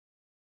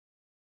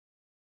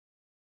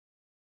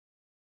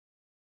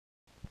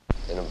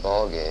in a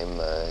ball game,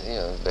 you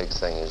know, the big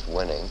thing is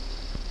winning.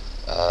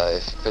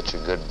 If you pitch a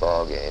good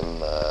ball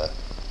game,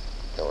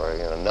 or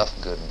you know, enough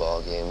good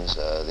ball games,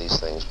 these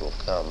things will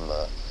come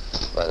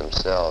by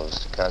themselves.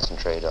 To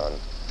concentrate on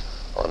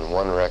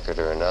one record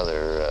or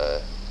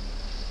another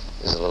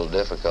is a little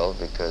difficult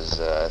because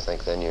I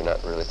think then you're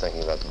not really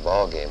thinking about the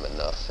ball game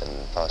enough, and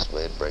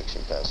possibly it breaks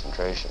your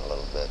concentration a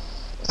little bit.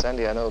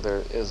 Sandy, I know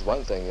there is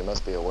one thing you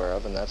must be aware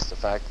of, and that's the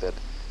fact that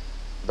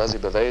Buzzy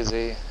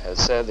Bavasi has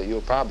said that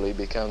you'll probably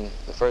become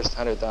the first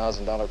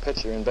 $100,000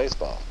 pitcher in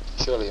baseball.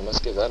 Surely you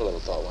must give that a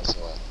little thought once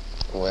in a while.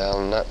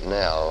 Well, not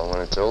now.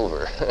 When it's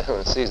over,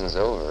 when the season's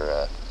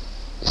over,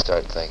 you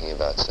start thinking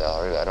about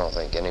salary. I don't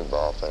think any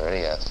ball player,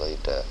 any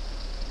athlete,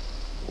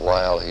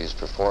 while he's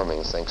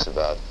performing, thinks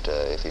about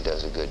if he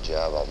does a good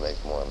job, I'll make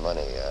more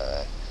money.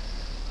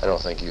 I don't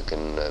think you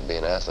can be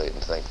an athlete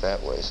and think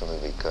that way, simply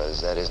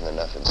because that isn't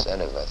enough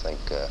incentive. I think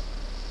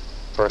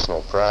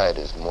personal pride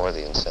is more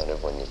the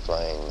incentive when you're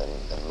playing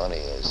than money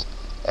is.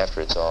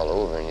 After it's all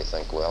over and you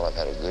think, well, I've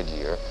had a good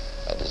year,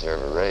 I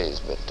deserve a raise,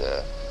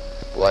 but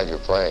while you're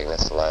playing,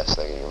 that's the last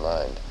thing in your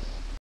mind.